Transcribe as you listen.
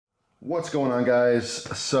What's going on, guys?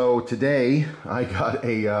 So today I got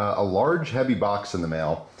a large heavy box in the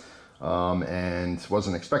mail and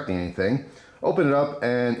wasn't expecting anything. Opened it up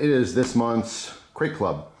and it is this month's Crate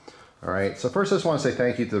Club. All right, so first I just want to say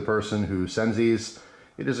thank you to the person who sends these.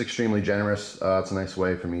 It is extremely generous. It's a nice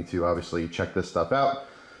way for me to obviously check this stuff out.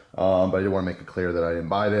 But I did want to make it clear that I didn't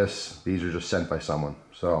buy this. These are just sent by someone.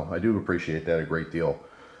 So I do appreciate that a great deal.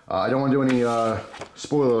 I don't want to do any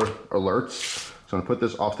spoiler alerts. So I'm gonna put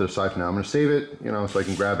this off to the side for now. I'm gonna save it, you know, so I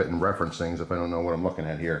can grab it and reference things if I don't know what I'm looking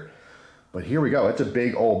at here. But here we go. It's a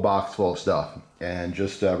big old box full of stuff. And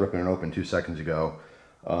just ripping it open 2 seconds ago,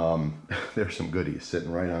 there's some goodies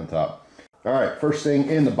sitting right on top. All right, first thing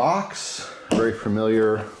in the box, very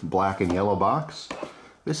familiar black and yellow box.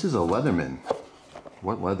 This is a Leatherman.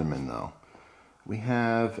 What Leatherman though? We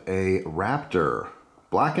have a Raptor,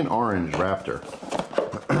 black and orange Raptor.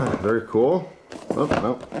 Very cool. Oh,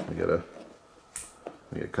 no, I gotta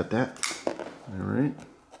cut that. All right.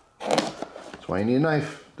 That's why you need a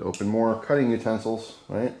knife, to open more cutting utensils,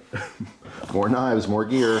 right? More knives, more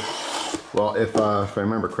gear. Well, if I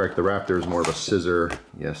remember correct, the Raptor is more of a scissor.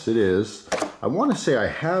 Yes, it is. I want to say I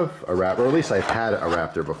have a Raptor, or at least I've had a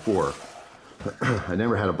Raptor before. I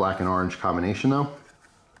never had a black and orange combination though.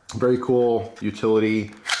 Very cool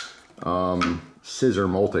utility scissor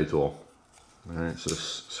multi-tool. All right, so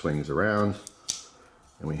this swings around,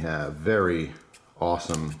 and we have very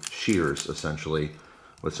awesome shears essentially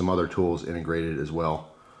with some other tools integrated as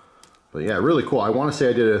well. But yeah, really cool. I want to say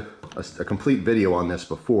I did a complete video on this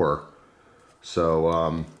before,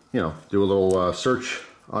 so you know, do a little search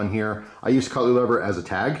on here. I use CUTLERYLOVER as a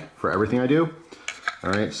tag for everything I do.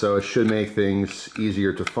 All right, so it should make things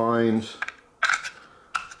easier to find.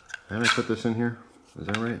 How did I put this in here? Is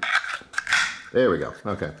that right? There we go.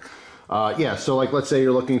 Okay. Yeah, so like let's say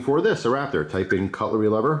you're looking for this, a Raptor. Type in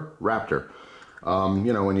CUTLERYLOVER Raptor.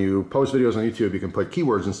 You know, when you post videos on YouTube, you can put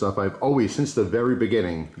keywords and stuff. I've always, since the very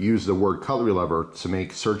beginning, used the word CUTLERYLOVER to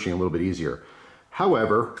make searching a little bit easier.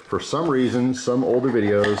 However, for some reason, some older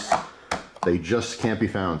videos, they just can't be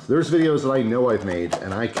found. There's videos that I know I've made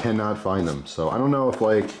and I cannot find them. So I don't know if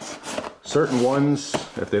like certain ones,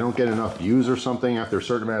 if they don't get enough views or something after a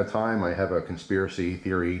certain amount of time, I have a conspiracy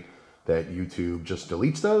theory that YouTube just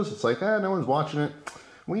deletes those. It's like, no one's watching it.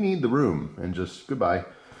 We need the room and just goodbye.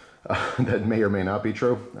 That may or may not be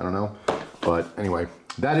true. I don't know. But anyway,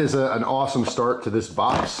 that is an awesome start to this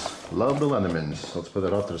box. Love the Leathermans. Let's put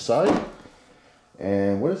that off to the side.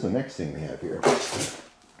 And what is the next thing we have here?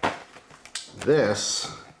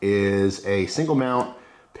 This is a single mount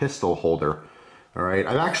pistol holder. All right,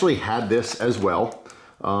 I've actually had this as well.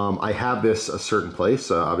 I have this a certain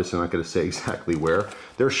place. Obviously, I'm not going to say exactly where.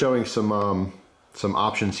 They're showing some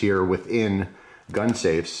options here within gun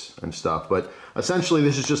safes and stuff, but essentially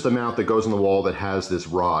this is just a mount that goes on the wall that has this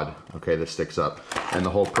rod, okay, that sticks up. And the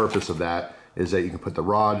whole purpose of that is that you can put the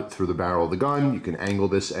rod through the barrel of the gun. You can angle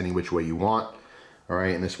this any which way you want. All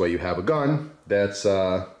right, and this way you have a gun that's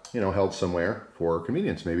you know, held somewhere for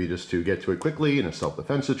convenience, maybe just to get to it quickly in a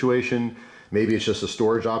self-defense situation. Maybe it's just a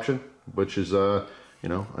storage option, which is you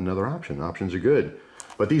know, another option. Options are good.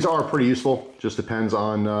 But these are pretty useful. Just depends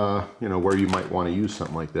on you know, where you might want to use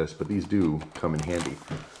something like this. But these do come in handy.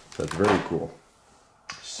 So that's very cool.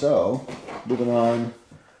 So moving on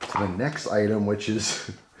to the next item, which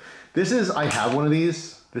is I have one of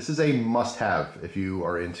these. This is a must-have if you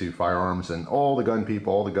are into firearms, and all the gun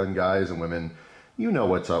people, all the gun guys and women, you know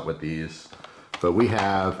what's up with these. But we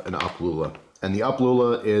have an Uplula, and the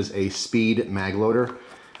Uplula is a speed mag loader.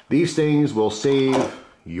 These things will save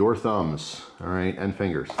your thumbs, all right, and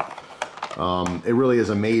fingers. It really is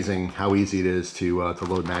amazing how easy it is to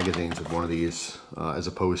load magazines with one of these, as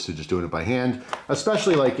opposed to just doing it by hand.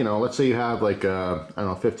 Especially like, you know, let's say you have like I don't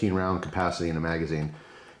know, 15 round capacity in a magazine.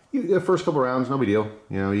 The first couple rounds, no big deal.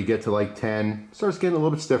 You know, you get to like 10, starts getting a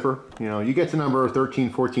little bit stiffer. You know, you get to number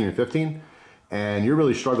 13, 14, and 15, and you're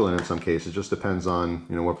really struggling in some cases. It just depends on,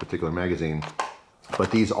 you know, what particular magazine.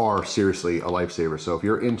 But these are seriously a lifesaver. So if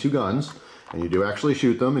you're into guns and you do actually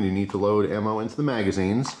shoot them and you need to load ammo into the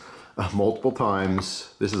magazines multiple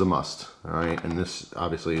times, this is a must. All right, and this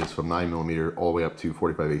obviously is from 9mm all the way up to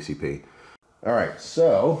 45 ACP. All right,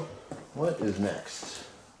 so what is next?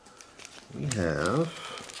 We have,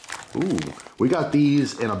 we got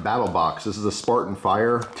these in a battle box. This is a Spartan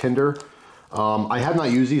Fire Tinder. I have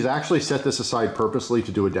not used these. I actually set this aside purposely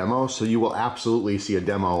to do a demo, so you will absolutely see a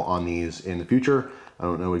demo on these in the future. I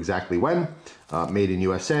don't know exactly when. Made in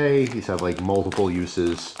USA. These have like multiple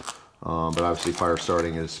uses, but obviously fire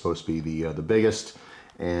starting is supposed to be the biggest.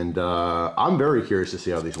 And I'm very curious to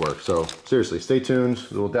see how these work. So seriously, stay tuned.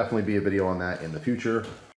 There will definitely be a video on that in the future.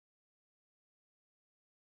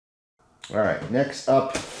 All right, next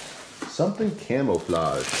up, something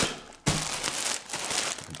camouflaged.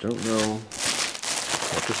 I don't know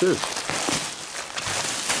what this is.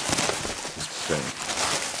 Let's see.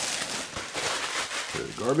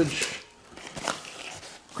 Here's garbage.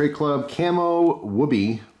 Crate Club Camo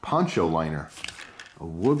Whoopee Poncho Liner. A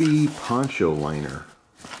Whoopee Poncho Liner.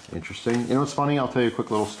 Interesting. You know what's funny? I'll tell you a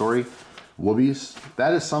quick little story. Whoopies.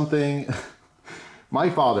 That is something... My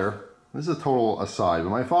father, this is a total aside,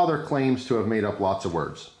 but my father claims to have made up lots of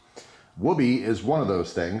words. Whoopee is one of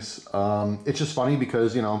those things. It's just funny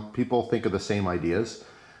because, you know, people think of the same ideas.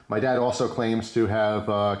 My dad also claims to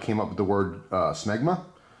have came up with the word smegma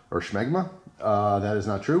or schmegma. That is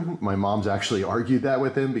not true. My mom's actually argued that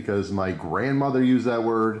with him because my grandmother used that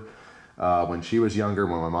word when she was younger,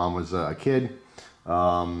 when my mom was a kid.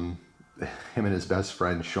 Him and his best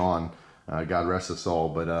friend, Sean, God rest his soul,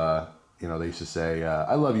 but you know, they used to say,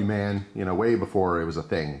 I love you, man, you know, way before it was a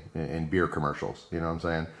thing in beer commercials, you know what I'm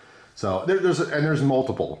saying? So there's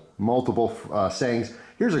multiple sayings.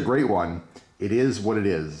 Here's a great one. It is what it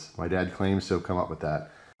is. My dad claims to have come up with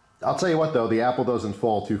that. I'll tell you what though, the apple doesn't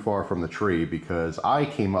fall too far from the tree because I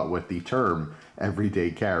came up with the term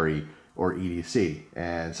everyday carry or EDC.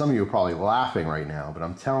 And some of you are probably laughing right now, but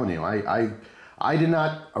I'm telling you, I did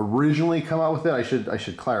not originally come up with it. I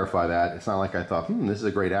should clarify that. It's not like I thought, this is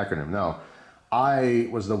a great acronym. No, I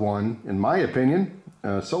was the one, in my opinion,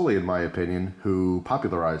 solely in my opinion, who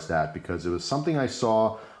popularized that because it was something I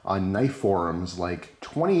saw on knife forums like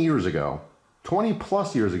 20 years ago, 20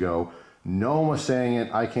 plus years ago. No one was saying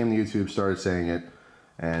it. I came to YouTube, started saying it,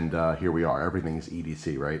 and here we are. Everything's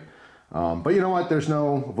EDC, right? But you know what? There's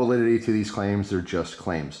no validity to these claims. They're just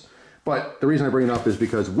claims. But the reason I bring it up is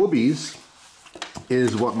because whoopies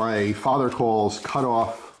is what my father calls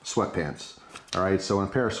cut-off sweatpants. All right, so when a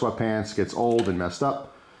pair of sweatpants gets old and messed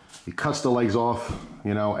up, he cuts the legs off,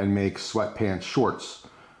 you know, and makes sweatpants shorts,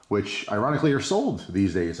 which ironically are sold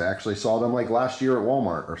these days. I actually saw them like last year at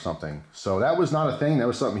Walmart or something. So that was not a thing. That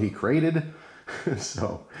was something he created.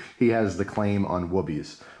 So he has the claim on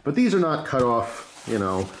whoopies. But these are not cut-off, you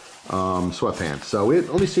know, sweatpants. So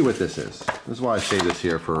let me see what this is. This is why I saved this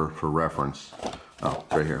here for reference. Oh,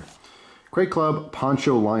 it's right here. Crate Club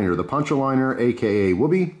Poncho Liner. The Poncho Liner, aka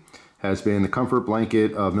Whoopee, has been the comfort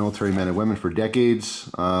blanket of military men and women for decades.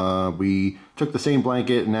 We took the same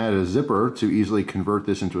blanket and added a zipper to easily convert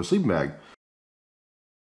this into a sleeping bag.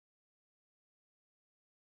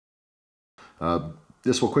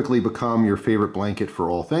 This will quickly become your favorite blanket for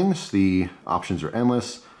all things. The options are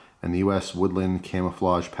endless, and the US woodland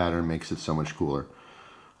camouflage pattern makes it so much cooler.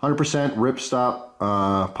 100% ripstop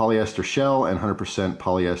polyester shell and 100%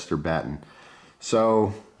 polyester batten.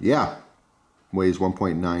 So yeah, weighs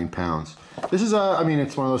 1.9 pounds. This is I mean,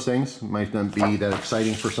 it's one of those things. Might not be that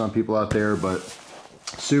exciting for some people out there, but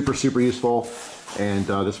super useful. And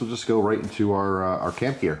this will just go right into our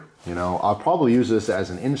camp gear. You know, I'll probably use this as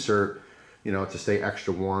an insert, you know, to stay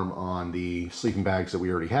extra warm on the sleeping bags that we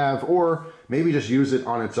already have, or maybe just use it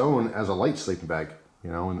on its own as a light sleeping bag,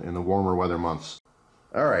 you know, in the warmer weather months.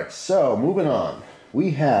 All right, so moving on,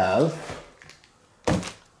 we have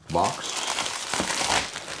box.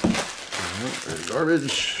 All right, there's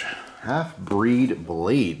garbage. Half-breed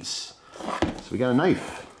blades. So we got a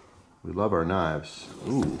knife. We love our knives.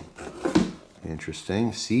 Ooh,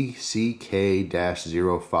 interesting.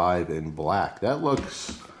 CCK-05 in black. That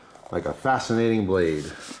looks like a fascinating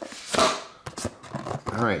blade.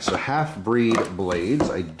 All right, so half-breed blades.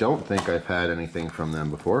 I don't think I've had anything from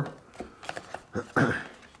them before.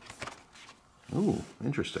 Ooh,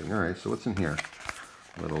 interesting. All right, so what's in here?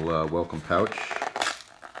 Little welcome pouch.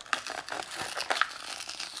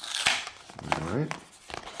 All right.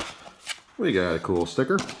 We got a cool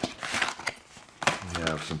sticker. We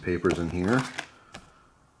have some papers in here.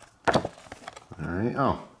 All right.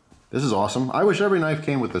 Oh, this is awesome. I wish every knife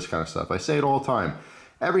came with this kind of stuff. I say it all the time.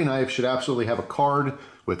 Every knife should absolutely have a card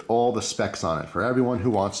with all the specs on it for everyone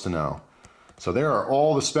who wants to know. So there are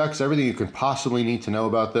all the specs, everything you could possibly need to know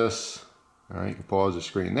about this. All right, you can pause the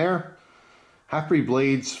screen there. Half-breed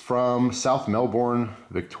blades from South Melbourne,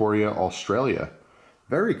 Victoria, Australia.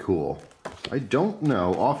 Very cool. I don't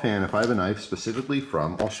know offhand if I have a knife specifically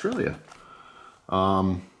from Australia.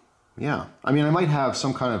 Yeah, I mean, I might have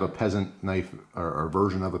some kind of a peasant knife or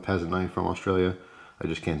version of a peasant knife from Australia. I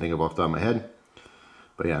just can't think of off the top of my head.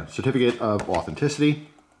 But yeah, certificate of authenticity.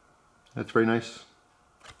 That's very nice.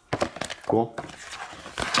 Cool.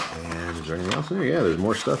 And is there anything else in here? Yeah, there's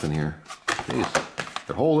more stuff in here. Jeez.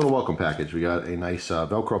 The whole little welcome package. We got a nice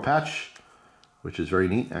Velcro patch, which is very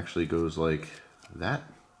neat. Actually goes like that.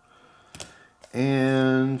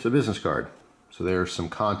 And a business card. So there's some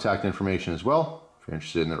contact information as well, if you're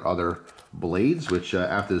interested in their other blades, which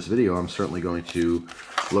after this video I'm certainly going to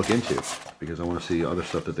look into because I want to see other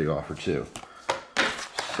stuff that they offer too.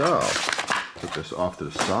 So, put this off to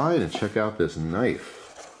the side and check out this knife.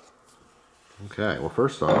 Okay, well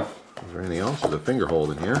first off, is there anything else? There's a finger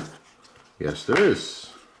hold in here. Yes, there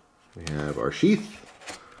is. We have our sheath,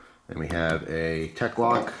 and we have a tech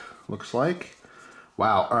lock, looks like.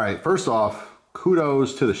 Wow, all right, first off,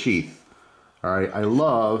 kudos to the sheath. All right, I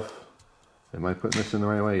love, am I putting this in the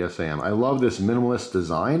right way? Yes, I am. I love this minimalist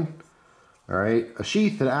design. All right, a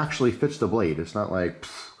sheath that actually fits the blade. It's not like,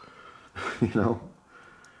 you know,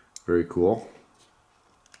 very cool.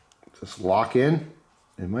 Just lock in.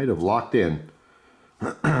 It might have locked in.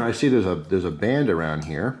 I see there's a band around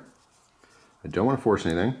here. I don't want to force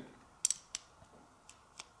anything.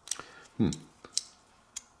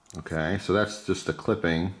 Okay, so that's just the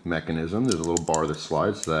clipping mechanism. There's a little bar that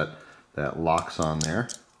slides so that locks on there.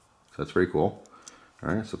 So that's very cool.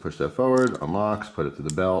 All right, so push that forward, unlocks, put it to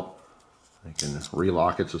the belt. I can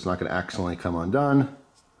relock it so it's not going to accidentally come undone.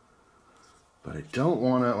 But I don't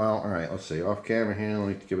want to, well, all right, let's see, off camera here, let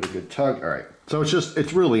me give it a good tug. All right, so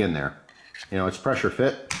it's really in there. You know, it's pressure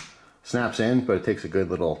fit, snaps in, but it takes a good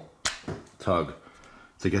little tug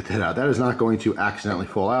to get that out. That is not going to accidentally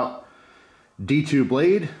fall out. D2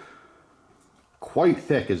 blade, quite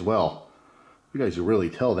thick as well. You guys can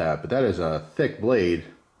really tell that, but that is a thick blade.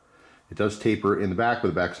 It does taper in the back, but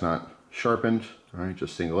the back's not sharpened. All right,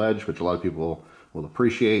 just single edge, which a lot of people will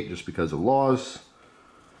appreciate just because of laws.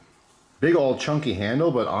 Big old chunky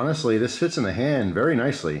handle, but honestly, this fits in the hand very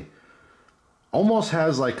nicely. Almost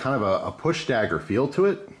has like kind of a push dagger feel to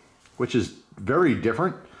it, which is very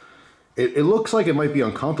different. It looks like it might be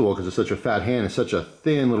uncomfortable because it's such a fat hand. It's such a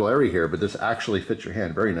thin little area here, but this actually fits your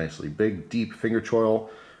hand very nicely. Big, deep finger choil,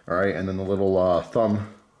 all right, and then the little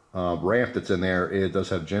thumb ramp that's in there, it does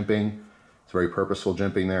have jimping. It's very purposeful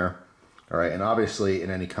jimping there, all right, and obviously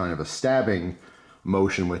in any kind of a stabbing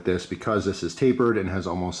motion with this, because this is tapered and has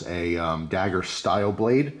almost a dagger style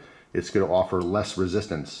blade, it's going to offer less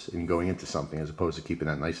resistance in going into something as opposed to keeping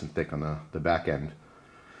that nice and thick on the back end.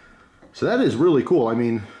 So that is really cool. I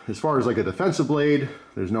mean, as far as like a defensive blade,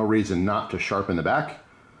 there's no reason not to sharpen the back.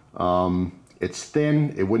 It's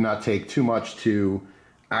thin. It would not take too much to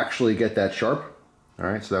actually get that sharp. All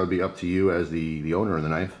right, so that would be up to you as the owner of the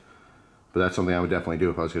knife. But that's something I would definitely do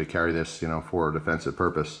if I was going to carry this, you know, for a defensive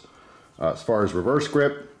purpose. As far as reverse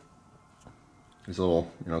grip, these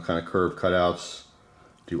little, you know, kind of curved cutouts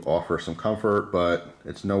do offer some comfort, but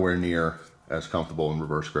it's nowhere near as comfortable in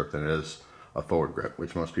reverse grip than it is a forward grip,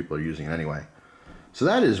 which most people are using anyway. So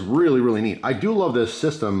that is really, really neat. I do love this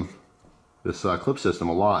system, this clip system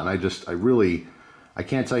a lot, and I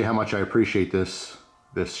can't tell you how much I appreciate this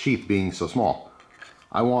sheath being so small.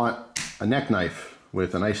 I want a neck knife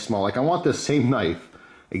with a nice small, like I want this same knife,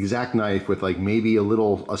 exact knife with like maybe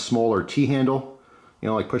a smaller T-handle, you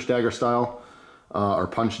know, like push dagger style, or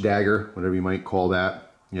punch dagger, whatever you might call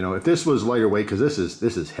that. You know, if this was lighter weight, because this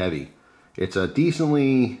is heavy. It's a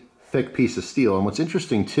decently thick piece of steel, and what's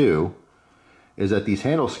interesting too is that these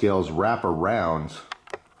handle scales wrap around,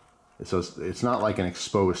 so it's not like an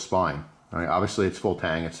exposed spine. All right, obviously it's full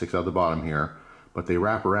tang, it sticks out the bottom here, but they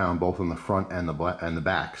wrap around both on the front and the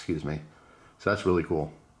back, excuse me. So that's really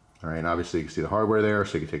cool. All right, and obviously you can see the hardware there,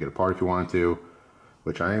 so you can take it apart if you wanted to,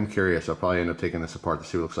 which I am curious. I'll probably end up taking this apart to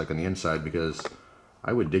see what it looks like on the inside, because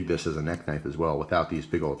I would dig this as a neck knife as well without these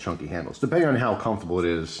big old chunky handles, depending on how comfortable it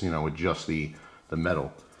is, you know, with just the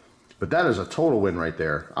metal. But that is a total win right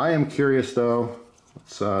there. I am curious though,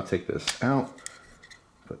 let's take this out,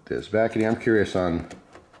 put this back in here. I'm curious on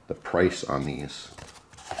the price on these.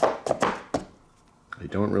 I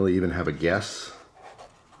don't really even have a guess.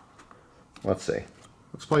 Let's see.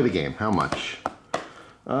 Let's play the game. How much?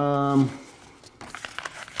 I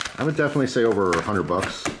would definitely say over 100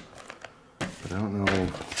 bucks. But I don't know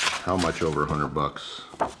how much over 100 bucks.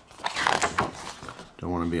 Don't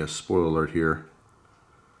want to be a spoiler alert here.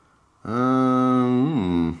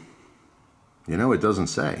 You know, it doesn't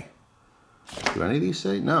say. Do any of these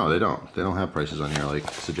say? No, they don't. They don't have prices on here, like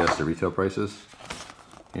suggested retail prices.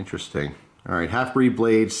 Interesting. All right, half-breed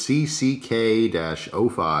blade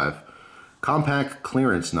CCK-05. Compact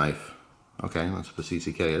clearance knife. Okay, that's what the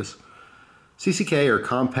CCK is. CCK, or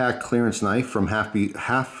compact clearance knife from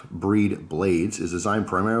Half-Breed Blades, is designed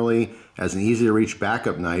primarily as an easy-to-reach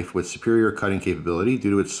backup knife with superior cutting capability. Due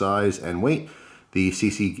to its size and weight, the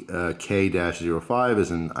CCK-05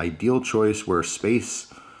 is an ideal choice where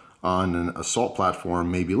space on an assault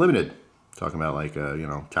platform may be limited. Talking about like a, you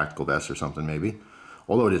know, tactical vest or something maybe,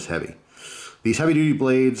 although it is heavy. These heavy-duty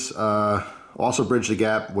blades Also bridge the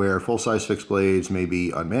gap where full-size fixed blades may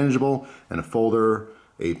be unmanageable and a folder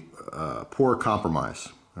a poor compromise.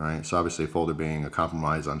 All right, so obviously a folder being a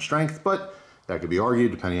compromise on strength, but that could be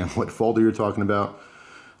argued depending on what folder you're talking about.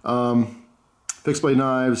 Fixed blade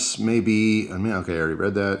knives may be, okay, I already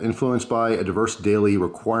read that, influenced by a diverse daily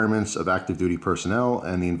requirements of active duty personnel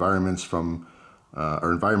and the environments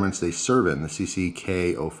environments they serve in. The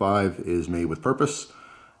CCK05 is made with purpose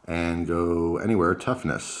and go anywhere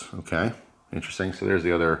toughness. Okay, interesting. So there's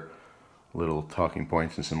the other little talking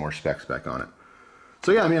points and some more specs back on it.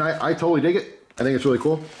 So yeah, I mean, I totally dig it. I think it's really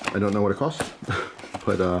cool. I don't know what it costs,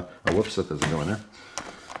 but oh, whoops, that doesn't go in there.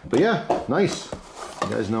 But yeah, nice. You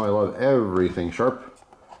guys know I love everything sharp.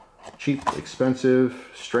 Cheap, expensive,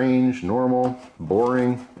 strange, normal,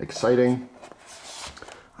 boring, exciting.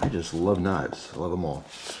 I just love knives. I love them all.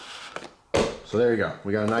 So there you go.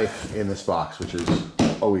 We got a knife in this box, which is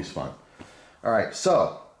always fun. All right,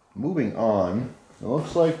 so moving on. It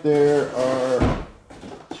looks like there are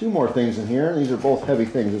two more things in here. These are both heavy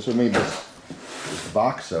things. This is what made this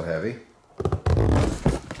box so heavy.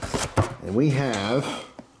 And we have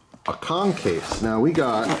a con case. Now we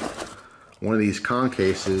got one of these con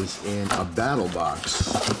cases in a battle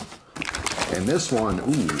box. And this one,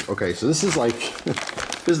 ooh, okay, so this is like,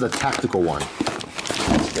 this is the tactical one.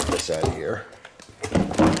 Let's get this out of here.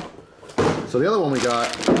 So the other one we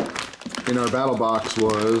got in our battle box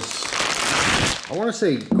was, I want to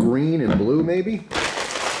say green and blue maybe.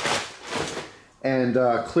 And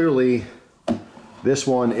clearly this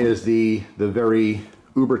one is the very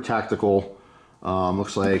uber tactical,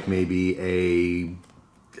 looks like maybe a,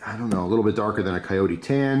 I don't know, a little bit darker than a coyote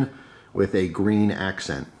tan with a green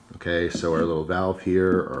accent. Okay, so our little valve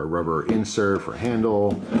here, our rubber insert for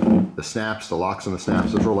handle, the snaps, the locks on the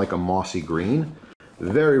snaps, those are like a mossy green.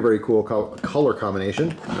 Very, very cool color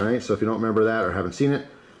combination. All right, so if you don't remember that or haven't seen it,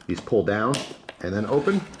 these pull down and then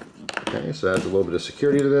open. Okay, so adds a little bit of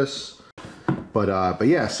security to this. But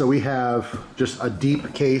yeah, so we have just a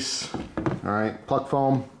deep case. All right, pluck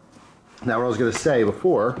foam. Now what I was gonna say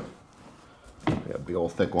before, we have a big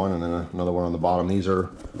old thick one and then another one on the bottom. These are,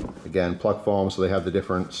 again, pluck foam, so they have the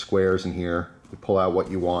different squares in here. You pull out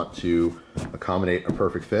what you want to accommodate a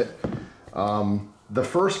perfect fit. The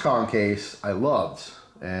first con case I loved,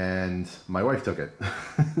 and my wife took it.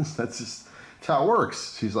 That's just how it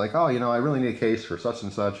works. She's like, oh, you know, I really need a case for such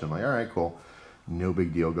and such. I'm like, all right, cool. No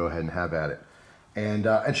big deal, go ahead and have at it.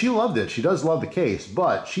 And she loved it. She does love the case,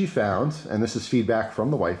 but she found, and this is feedback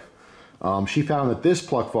from the wife, she found that this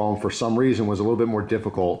pluck foam, for some reason, was a little bit more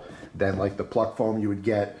difficult than like the pluck foam you would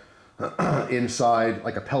get inside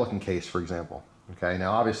like a Pelican case, for example. Okay,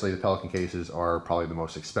 now obviously the Pelican cases are probably the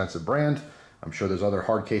most expensive brand. I'm sure there's other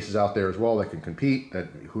hard cases out there as well that can compete, that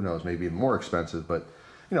who knows, maybe even more expensive. But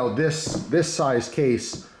you know, this size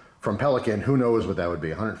case from Pelican, who knows what that would be,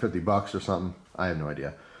 150 bucks or something? I have no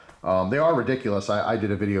idea. They are ridiculous. I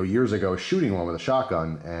did a video years ago shooting one with a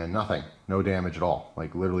shotgun and nothing, no damage at all.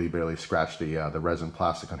 Like literally barely scratched the resin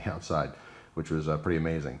plastic on the outside, which was pretty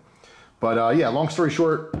amazing. But yeah, long story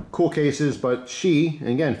short, cool cases, but she, and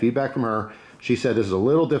again, feedback from her, she said this is a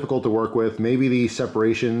little difficult to work with. Maybe the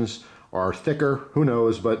separations are thicker, who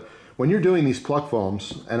knows, but when you're doing these pluck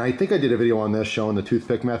foams, and I think I did a video on this showing the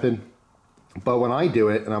toothpick method, but when I do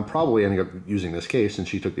it, and I'm probably ending up using this case since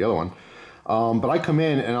she took the other one, but I come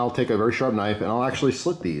in and I'll take a very sharp knife and I'll actually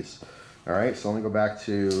slit these. All right, so let me go back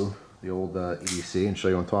to the old EDC and show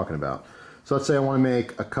you what I'm talking about. So let's say I want to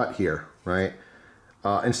make a cut here, right?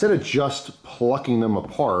 Instead of just plucking them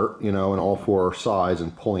apart, you know, in all four sides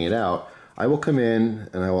and pulling it out, I will come in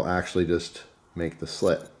and I will actually just make the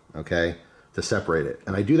slit, okay, to separate it.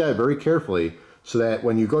 And I do that very carefully so that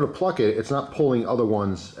when you go to pluck it, it's not pulling other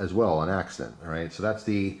ones as well on accident, all right? So that's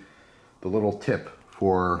the little tip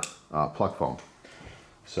for pluck foam.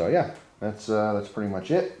 So yeah, that's pretty much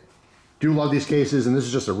it. Do love these cases, and this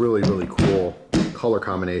is just a really, really cool color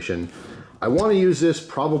combination. I want to use this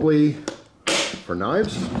probably for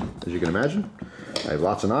knives, as you can imagine. I have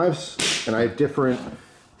lots of knives, and I have different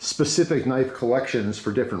specific knife collections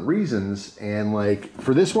for different reasons. And like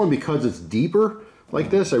for this one, because it's deeper like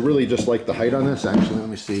this, I really just like the height on this. Actually, let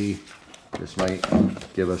me see. This might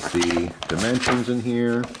give us the dimensions in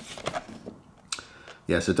here.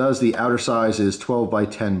 Yes, it does. The outer size is 12 by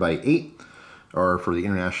 10 by 8, or for the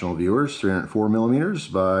international viewers, 304 millimeters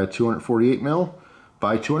by 248 mil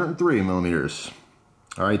by 203 millimeters.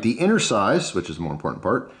 All right, the inner size, which is the more important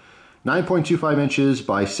part, 9.25 inches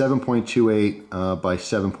by 7.28 by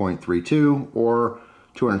 7.32, or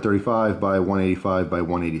 235 by 185 by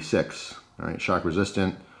 186. All right, shock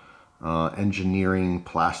resistant, engineering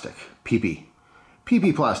plastic, PP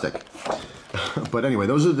plastic. But anyway,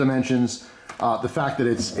 those are the dimensions. The fact that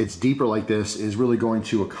it's deeper like this is really going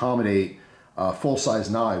to accommodate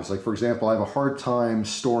full-size knives. Like for example, I have a hard time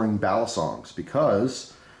storing balisongs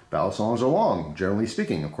because balisongs are long, generally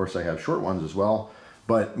speaking. Of course, I have short ones as well,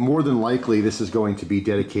 but more than likely, this is going to be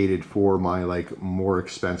dedicated for my like more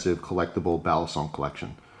expensive collectible balisong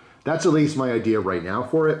collection. That's at least my idea right now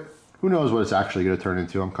for it. Who knows what it's actually going to turn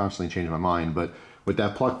into? I'm constantly changing my mind, but with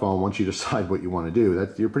that pluck foam, once you decide what you want to do,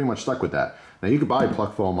 you're pretty much stuck with that. Now you could buy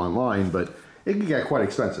pluck foam online, but it can get quite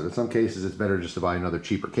expensive. In some cases, it's better just to buy another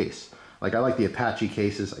cheaper case. Like I like the Apache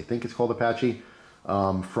cases, I think it's called Apache,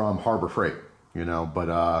 from Harbor Freight, you know, but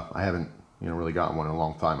I haven't, you know, really gotten one in a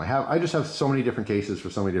long time. I just have so many different cases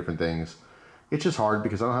for so many different things. It's just hard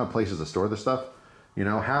because I don't have places to store this stuff. You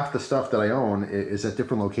know, half the stuff that I own is at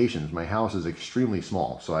different locations. My house is extremely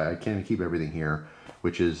small, so I can't keep everything here,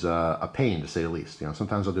 which is a pain to say the least. You know,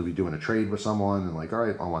 sometimes I'll be doing a trade with someone and like, all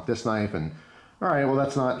right, I want this knife, and all right, well,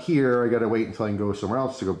 that's not here. I got to wait until I can go somewhere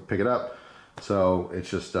else to go pick it up. So it's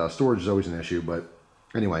just storage is always an issue. But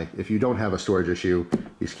anyway, if you don't have a storage issue,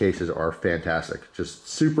 these cases are fantastic. Just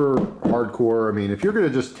super hardcore. I mean, if you're going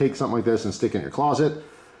to just take something like this and stick it in your closet,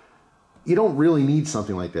 you don't really need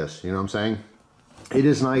something like this. You know what I'm saying? It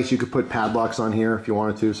is nice. You could put padlocks on here if you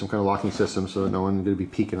wanted to, some kind of locking system so that no one's going to be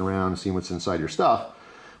peeking around and seeing what's inside your stuff.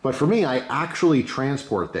 But for me, I actually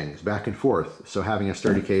transport things back and forth. So having a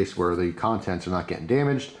sturdy case where the contents are not getting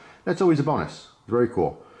damaged, that's always a bonus. Very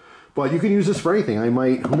cool. But you can use this for anything. I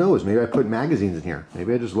might, who knows, maybe I put magazines in here.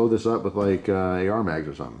 Maybe I just load this up with like AR mags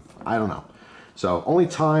or something. I don't know. So only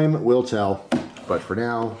time will tell. But for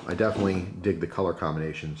now, I definitely dig the color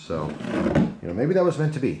combination. So, you know, maybe that was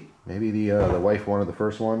meant to be. Maybe the wife wanted the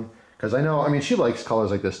first one. Because I know, I mean, she likes colors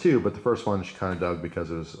like this too, but the first one she kind of dug because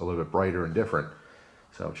it was a little bit brighter and different.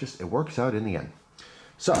 So it works out in the end.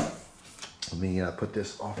 So let me put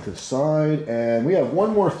this off to the side, and we have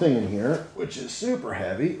one more thing in here, which is super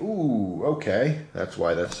heavy. Ooh, okay, that's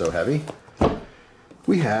why that's so heavy.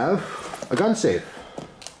 We have a gun safe,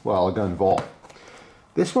 well, a gun vault.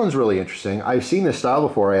 This one's really interesting. I've seen this style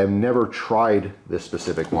before. I have never tried this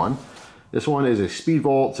specific one. This one is a speed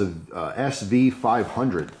vault. It's a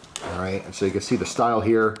SV500. All right, and so you can see the style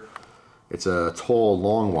here. It's a tall,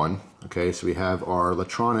 long one. Okay, so we have our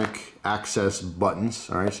electronic access buttons.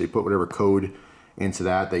 All right, so you put whatever code into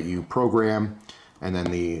that you program, and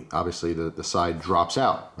then obviously the side drops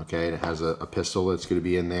out. Okay, and it has a pistol that's going to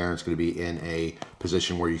be in there. It's going to be in a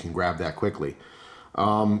position where you can grab that quickly.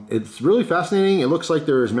 It's really fascinating. It looks like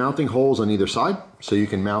there's mounting holes on either side, so you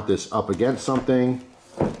can mount this up against something.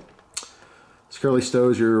 Securely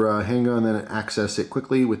stows your handgun, then access it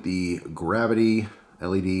quickly with the gravity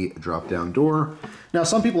LED drop-down door. Now,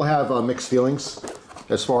 some people have mixed feelings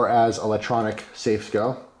as far as electronic safes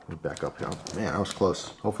go. Let me back up here. Man, I was close.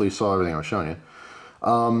 Hopefully you saw everything I was showing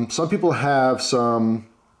you. Some people have some,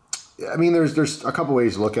 I mean, there's a couple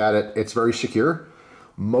ways to look at it. It's very secure.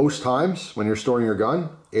 Most times when you're storing your gun,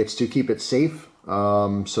 it's to keep it safe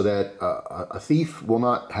so that a thief will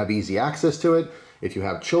not have easy access to it. If you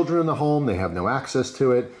have children in the home, they have no access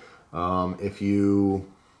to it. If you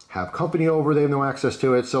have company over, they have no access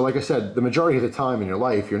to it. So like I said, the majority of the time in your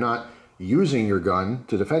life, you're not using your gun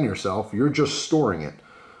to defend yourself, you're just storing it.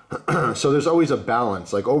 So there's always a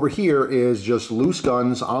balance. Like over here is just loose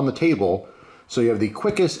guns on the table, so you have the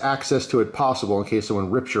quickest access to it possible in case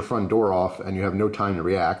someone rips your front door off and you have no time to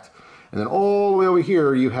react. And then all the way over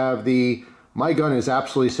here, you have my gun is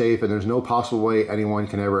absolutely safe and there's no possible way anyone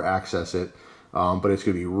can ever access it, but it's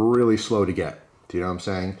gonna be really slow to get. Do you know what I'm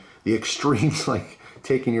saying? The extremes, like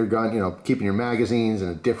taking your gun, you know, keeping your magazines in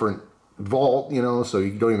a different vault, you know, so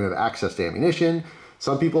you don't even have access to ammunition.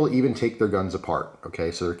 Some people even take their guns apart, okay,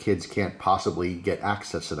 so their kids can't possibly get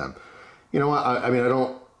access to them. You know what, I mean, I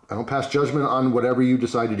don't pass judgment on whatever you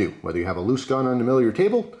decide to do, whether you have a loose gun on the middle of your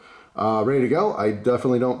table, ready to go. I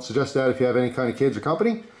definitely don't suggest that if you have any kind of kids or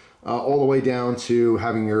company, all the way down to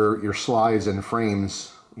having your slides and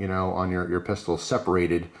frames, you know, on your pistol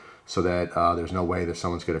separated so that there's no way that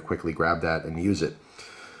someone's gonna quickly grab that and use it.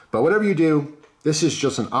 But whatever you do, this is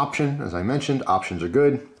just an option. As I mentioned, options are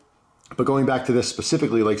good. But going back to this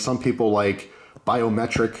specifically, like some people like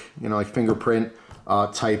biometric, you know, like fingerprint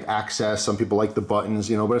type access. Some people like the buttons,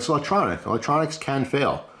 you know, but it's electronic. Electronics can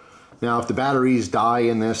fail. Now, if the batteries die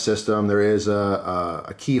in this system, there is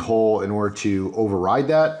a keyhole in order to override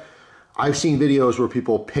that. I've seen videos where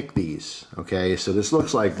people pick these, okay? So this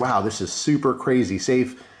looks like, wow, this is super crazy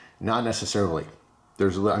safe. Not necessarily.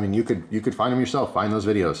 I mean, you could find them yourself, find those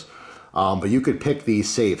videos. But you could pick these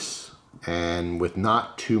safes, and with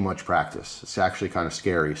not too much practice, it's actually kind of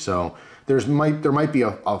scary. So there might be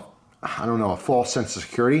I don't know, a false sense of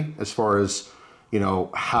security as far as, you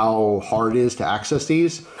know, how hard it is to access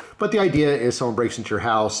these. But the idea is someone breaks into your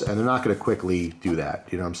house and they're not going to quickly do that.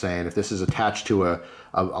 You know what I'm saying? If this is attached to a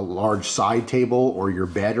large side table or your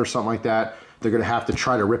bed or something like that, they're going to have to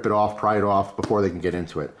try to rip it off, pry it off before they can get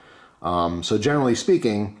into it. So generally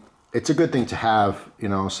speaking, it's a good thing to have, you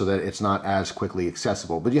know, so that it's not as quickly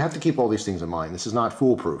accessible. But you have to keep all these things in mind. This is not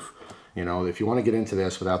foolproof. You know, if you want to get into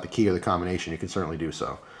this without the key or the combination, you can certainly do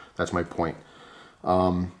so. That's my point.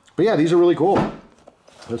 But yeah, these are really cool.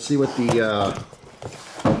 Let's see what the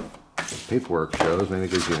paperwork shows. Maybe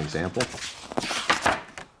it gives you an example.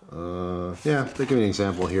 Yeah, they give me an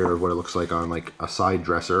example here of what it looks like on like a side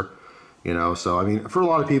dresser. You know, so I mean, for a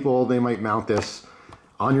lot of people, they might mount this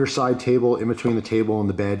on your side table, in between the table and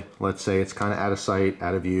the bed. Let's say it's kind of out of sight,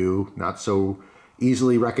 out of view, not so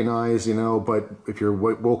easily recognized, you know, but if you're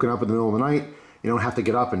woken up in the middle of the night, you don't have to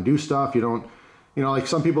get up and do stuff. You don't, you know, like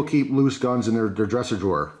some people keep loose guns in their dresser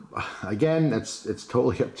drawer. Again, it's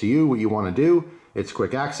totally up to you what you want to do. It's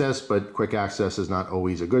quick access, but quick access is not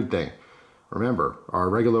always a good thing. Remember, our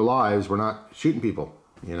regular lives, we're not shooting people,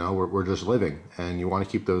 you know, we're just living, and you want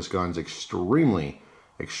to keep those guns extremely,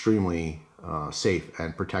 extremely safe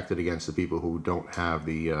and protected against the people who don't have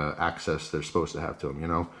the access they're supposed to have to them, you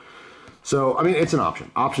know. So, I mean, it's an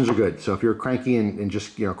option. Options are good. So if you're cranky and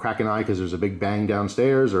just, you know, crack an eye because there's a big bang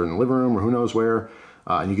downstairs or in the living room or who knows where,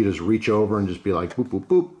 and you can just reach over and just be like, boop, boop,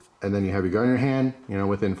 boop, and then you have your gun in your hand, you know,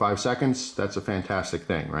 within 5 seconds, that's a fantastic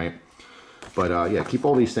thing, right? But yeah, keep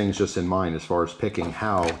all these things just in mind as far as picking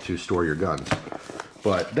how to store your guns.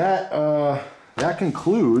 But that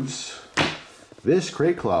concludes this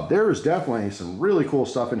crate club. There is definitely some really cool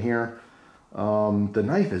stuff in here. The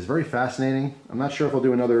knife is very fascinating. I'm not sure if I'll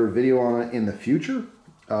do another video on it in the future,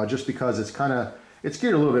 just because it's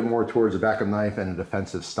geared a little bit more towards a backup knife and a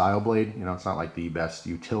defensive style blade. You know, it's not like the best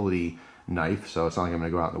utility knife, so it's not like I'm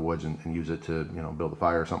gonna go out in the woods and use it to, you know, build a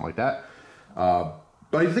fire or something like that.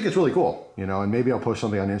 But I think it's really cool, you know, and maybe I'll post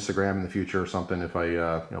something on Instagram in the future or something if I, you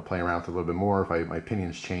know, play around with it a little bit more, if my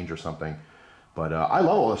opinions change or something. But I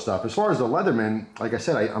love all this stuff. As far as the Leatherman, like I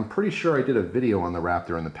said, I'm pretty sure I did a video on the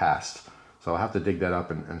Raptor in the past. So I'll have to dig that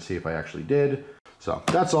up and see if I actually did. So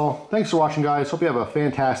that's all. Thanks for watching, guys. Hope you have a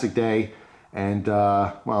fantastic day. And,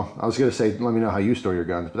 well, I was going to say, let me know how you store your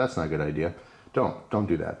guns, but that's not a good idea. Don't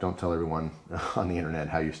do that. Don't tell everyone on the internet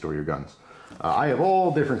how you store your guns. I have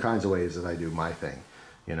all different kinds of ways that I do my thing,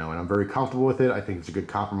 you know, and I'm very comfortable with it. I think it's a good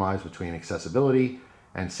compromise between accessibility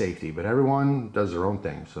and safety, but everyone does their own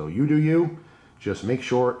thing. So you do you, just make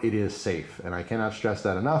sure it is safe. And I cannot stress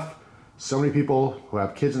that enough. So many people who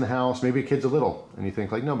have kids in the house, maybe kids are little, and you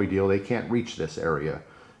think like, no big deal, they can't reach this area,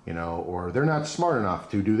 you know, or they're not smart enough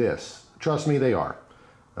to do this. Trust me, they are.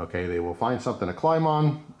 Okay, they will find something to climb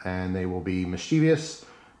on, and they will be mischievous,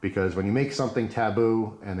 because when you make something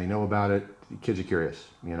taboo and they know about it, kids are curious,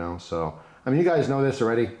 you know. So, I mean, you guys know this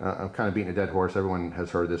already. I'm kind of beating a dead horse. Everyone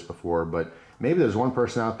has heard this before, but maybe there's one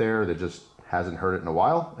person out there that just hasn't heard it in a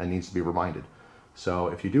while and needs to be reminded. So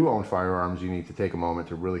if you do own firearms, you need to take a moment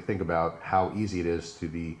to really think about how easy it is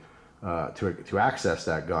to access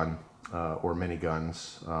that gun or many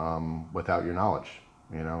guns without your knowledge,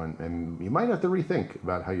 you know, and you might have to rethink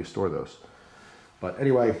about how you store those. But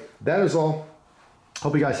anyway, that is all.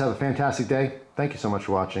 Hope you guys have a fantastic day. Thank you so much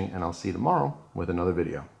for watching, and I'll see you tomorrow with another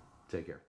video. Take care.